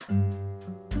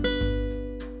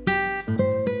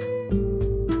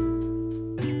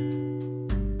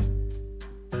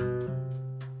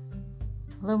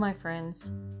my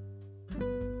friends.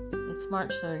 It's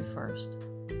March 31st,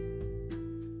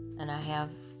 and I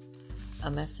have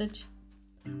a message.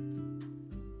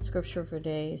 Scripture for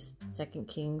today is 2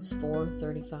 Kings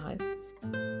 4:35,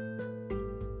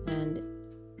 and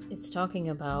it's talking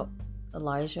about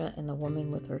Elijah and the woman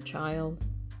with her child,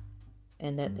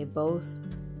 and that they both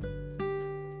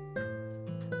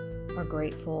are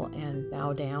grateful and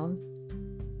bow down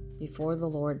before the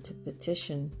Lord to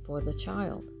petition for the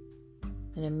child.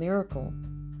 And a miracle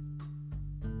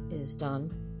is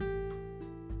done,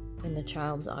 and the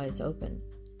child's eyes open.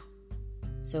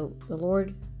 So the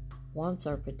Lord wants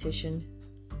our petition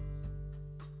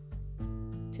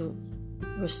to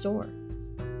restore.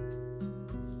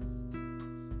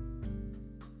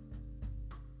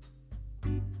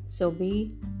 So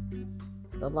be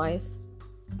the life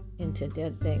into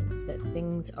dead things, that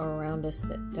things are around us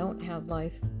that don't have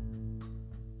life,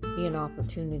 be an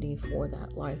opportunity for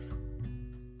that life.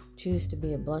 Choose to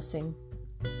be a blessing.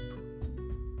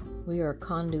 We are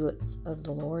conduits of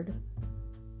the Lord.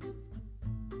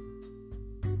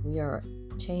 We are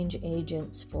change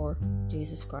agents for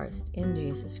Jesus Christ, in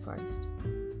Jesus Christ,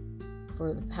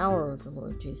 for the power of the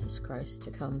Lord Jesus Christ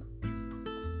to come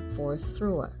forth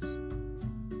through us.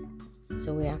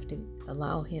 So we have to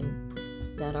allow Him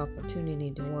that opportunity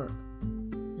to work.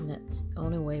 And that's the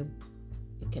only way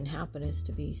it can happen, is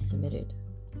to be submitted,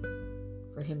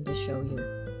 for Him to show you.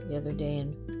 The other day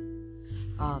in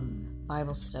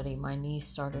Bible study, my knee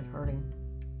started hurting,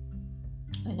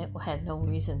 and it had no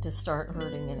reason to start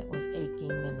hurting, and it was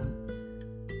aching,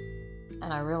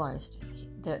 and I realized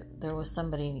that there was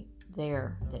somebody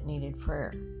there that needed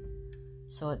prayer.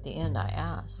 So at the end I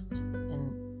asked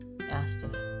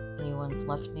if anyone's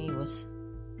left knee was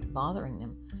bothering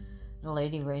them. And a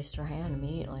lady raised her hand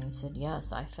immediately and said,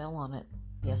 "Yes, I fell on it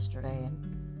yesterday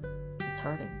and it's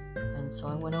hurting." And so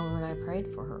I went over and I prayed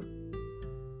for her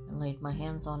and laid my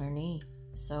hands on her knee.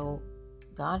 So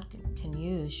God can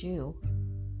use you,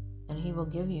 and He will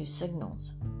give you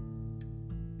signals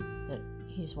that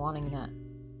He's wanting that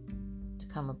to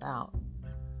come about.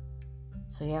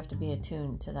 So you have to be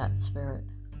attuned to that spirit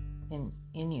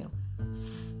in you.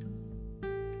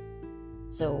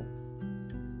 So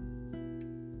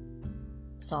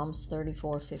Psalms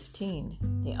 34:15,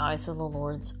 the eyes of the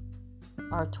Lord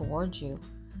are towards you,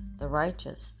 the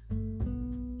righteous,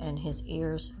 and His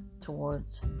ears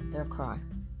towards their cry.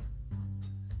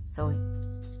 So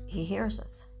He hears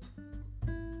us.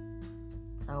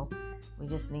 So we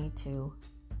just need to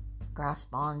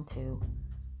grasp on to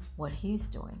what He's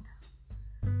doing.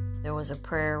 There was a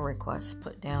prayer request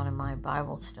put down in my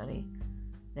Bible study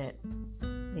that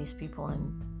these people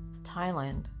in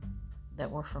Thailand that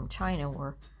were from China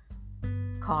were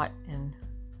caught, and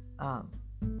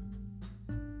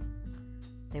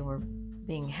they were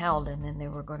being held, and then they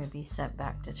were going to be sent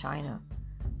back to China.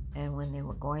 And when they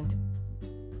were going to,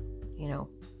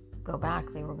 go back,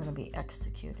 they were going to be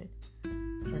executed,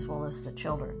 as well as the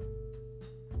children.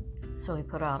 So he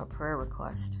put out a prayer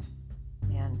request,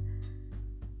 and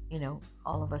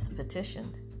all of us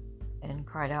petitioned and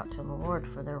cried out to the Lord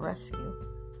for their rescue,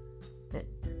 that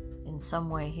in some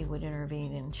way He would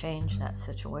intervene and change that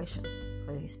situation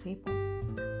for these people.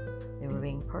 They were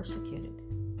being persecuted.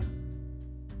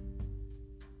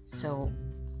 So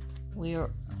we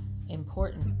are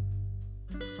important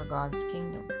for God's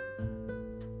kingdom.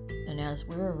 And as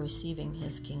we're receiving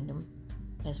His kingdom,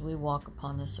 as we walk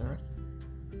upon this earth,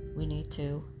 we need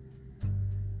to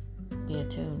be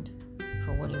attuned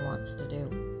for what He wants to do.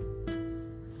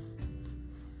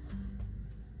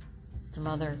 Some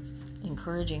other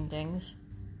encouraging things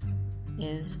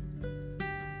is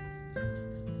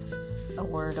a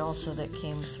word also that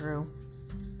came through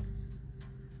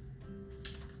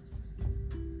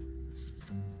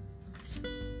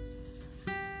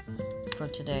for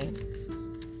today.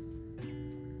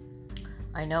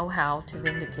 I know how to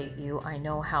vindicate you. I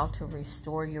know how to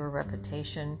restore your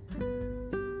reputation,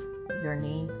 your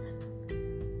needs,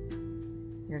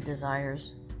 your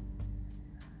desires.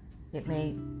 It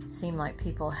may seem like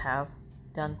people have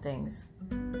done things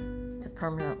to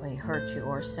permanently hurt you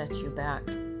or set you back,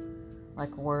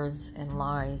 like words and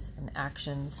lies and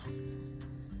actions.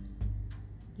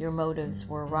 Your motives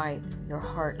were right. Your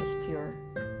heart is pure.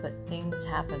 But things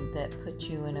happened that put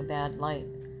you in a bad light.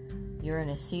 You're in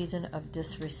a season of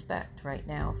disrespect right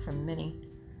now from many.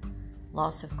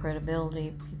 Loss of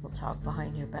credibility. People talk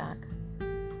behind your back.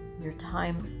 Your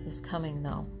time is coming,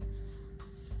 though.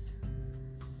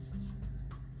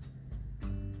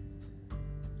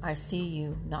 I see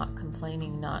you not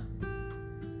complaining, not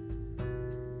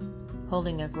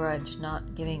holding a grudge,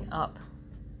 not giving up.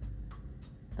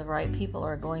 the right people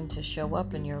are going to show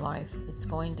up in your life. It's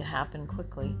going to happen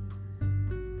quickly.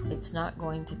 It's not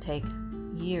going to take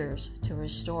years to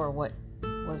restore what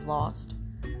was lost.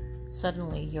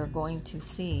 Suddenly, you're going to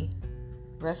see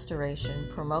restoration,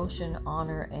 promotion,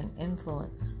 honor, and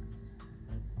influence.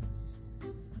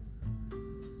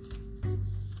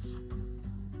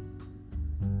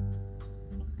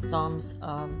 Psalms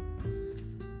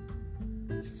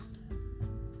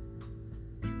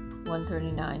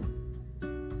 139.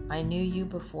 I knew you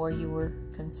before you were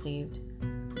conceived.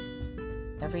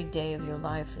 Every day of your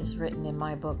life is written in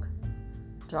my book.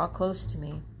 Draw close to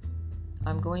me.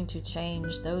 I'm going to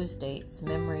change those dates,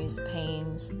 memories,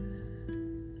 pains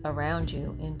around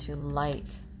you into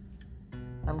light.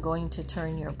 I'm going to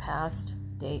turn your past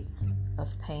dates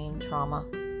of pain, trauma,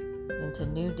 into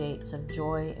new dates of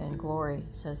joy and glory,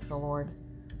 says the Lord.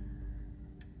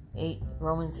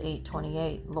 Romans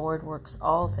 8:28, Lord works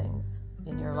all things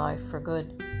in your life for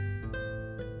good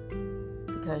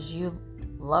because you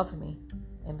love me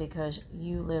and because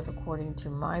you live according to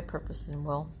my purpose and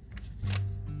will.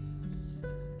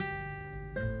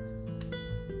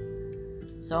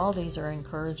 So all these are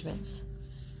encouragements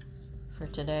for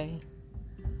today,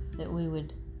 that we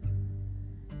would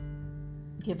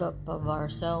give up of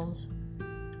ourselves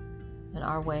and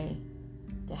our way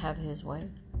to have His way,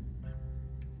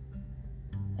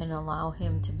 and allow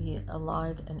Him to be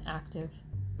alive and active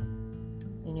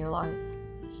in your life.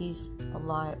 He's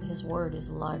alive. His word is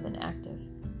alive and active,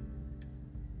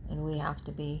 and we have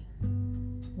to be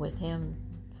with Him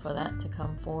for that to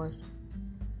come forth.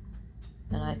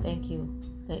 And I thank you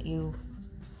that you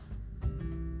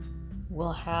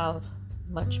will have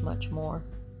much, much more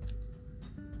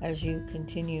as you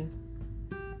continue.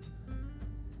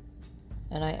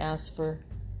 And I ask for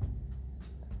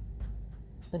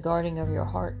the guarding of your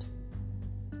heart.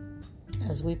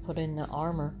 As we put in the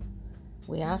armor,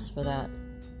 we ask for that.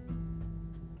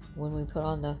 When we put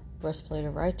on the breastplate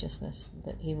of righteousness,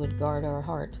 that He would guard our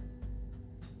heart.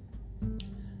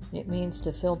 It means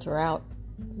to filter out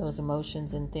those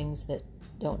emotions and things that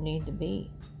don't need to be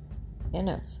in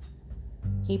us.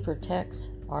 He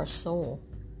protects our soul,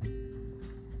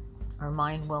 our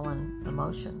mind, will, and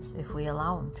emotions, if we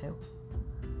allow Him to,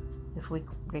 if we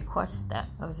request that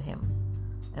of Him.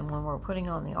 And when we're putting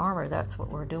on the armor, that's what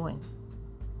we're doing.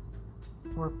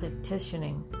 We're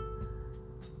petitioning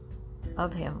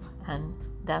of Him, and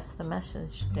that's the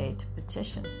message today, to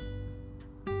petition.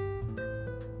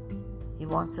 He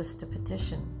wants us to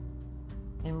petition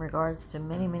in regards to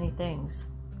many, many things.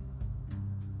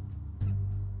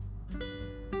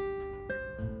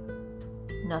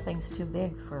 Nothing's too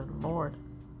big for the Lord.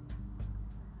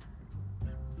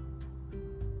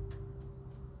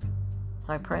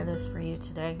 So I pray this for you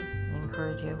today and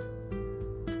encourage you.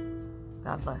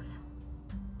 God bless.